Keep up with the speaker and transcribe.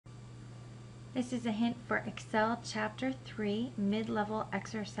This is a hint for Excel Chapter 3, Mid-Level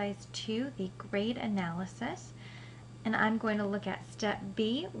Exercise 2, the grade analysis. And I'm going to look at Step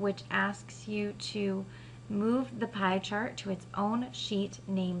B, which asks you to move the pie chart to its own sheet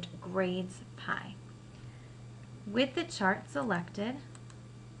named Grades Pie. With the chart selected,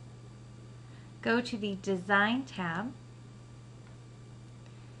 go to the Design tab,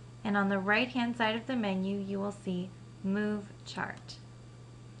 and on the right-hand side of the menu, you will see Move Chart.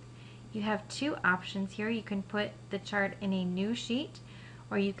 You have two options here. You can put the chart in a new sheet,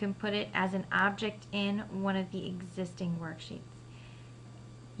 or you can put it as an object in one of the existing worksheets.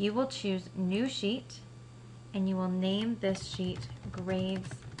 You will choose New Sheet, and you will name this sheet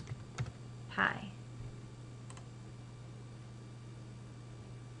Grades Pie.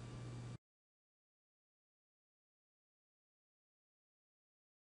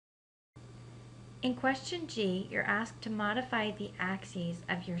 In question G, you're asked to modify the axes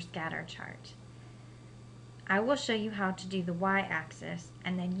of your scatter chart. I will show you how to do the y-axis,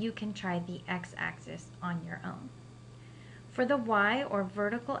 and then you can try the x-axis on your own. For the y, or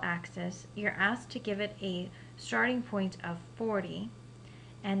vertical axis, you're asked to give it a starting point of 40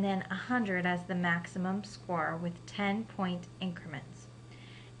 and then 100 as the maximum score with 10-point increments.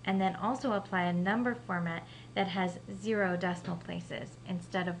 And then also apply a number format that has 0 decimal places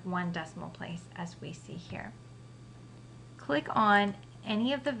instead of 1 decimal place, as we see here. Click on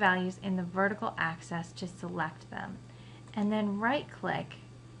any of the values in the vertical axis to select them, and then right-click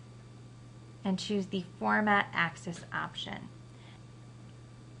and choose the Format Axis option.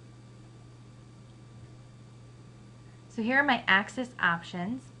 So here are my axis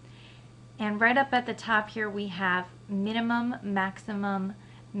options, and right up at the top here we have minimum, maximum,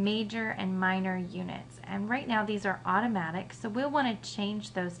 major, and minor units. And right now these are automatic, so we'll want to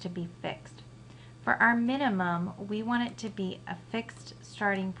change those to be fixed. For our minimum, we want it to be a fixed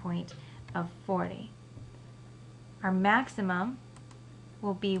starting point of 40. Our maximum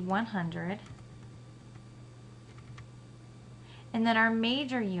will be 100. And then our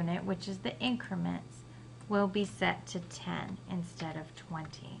major unit, which is the increments, will be set to 10 instead of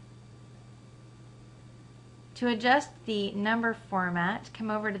 20. To adjust the number format,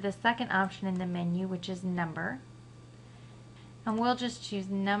 come over to the second option in the menu, which is Number. And we'll just choose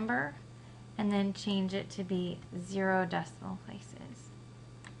Number and then change it to be 0 decimal places.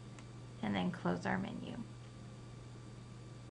 And then close our menu.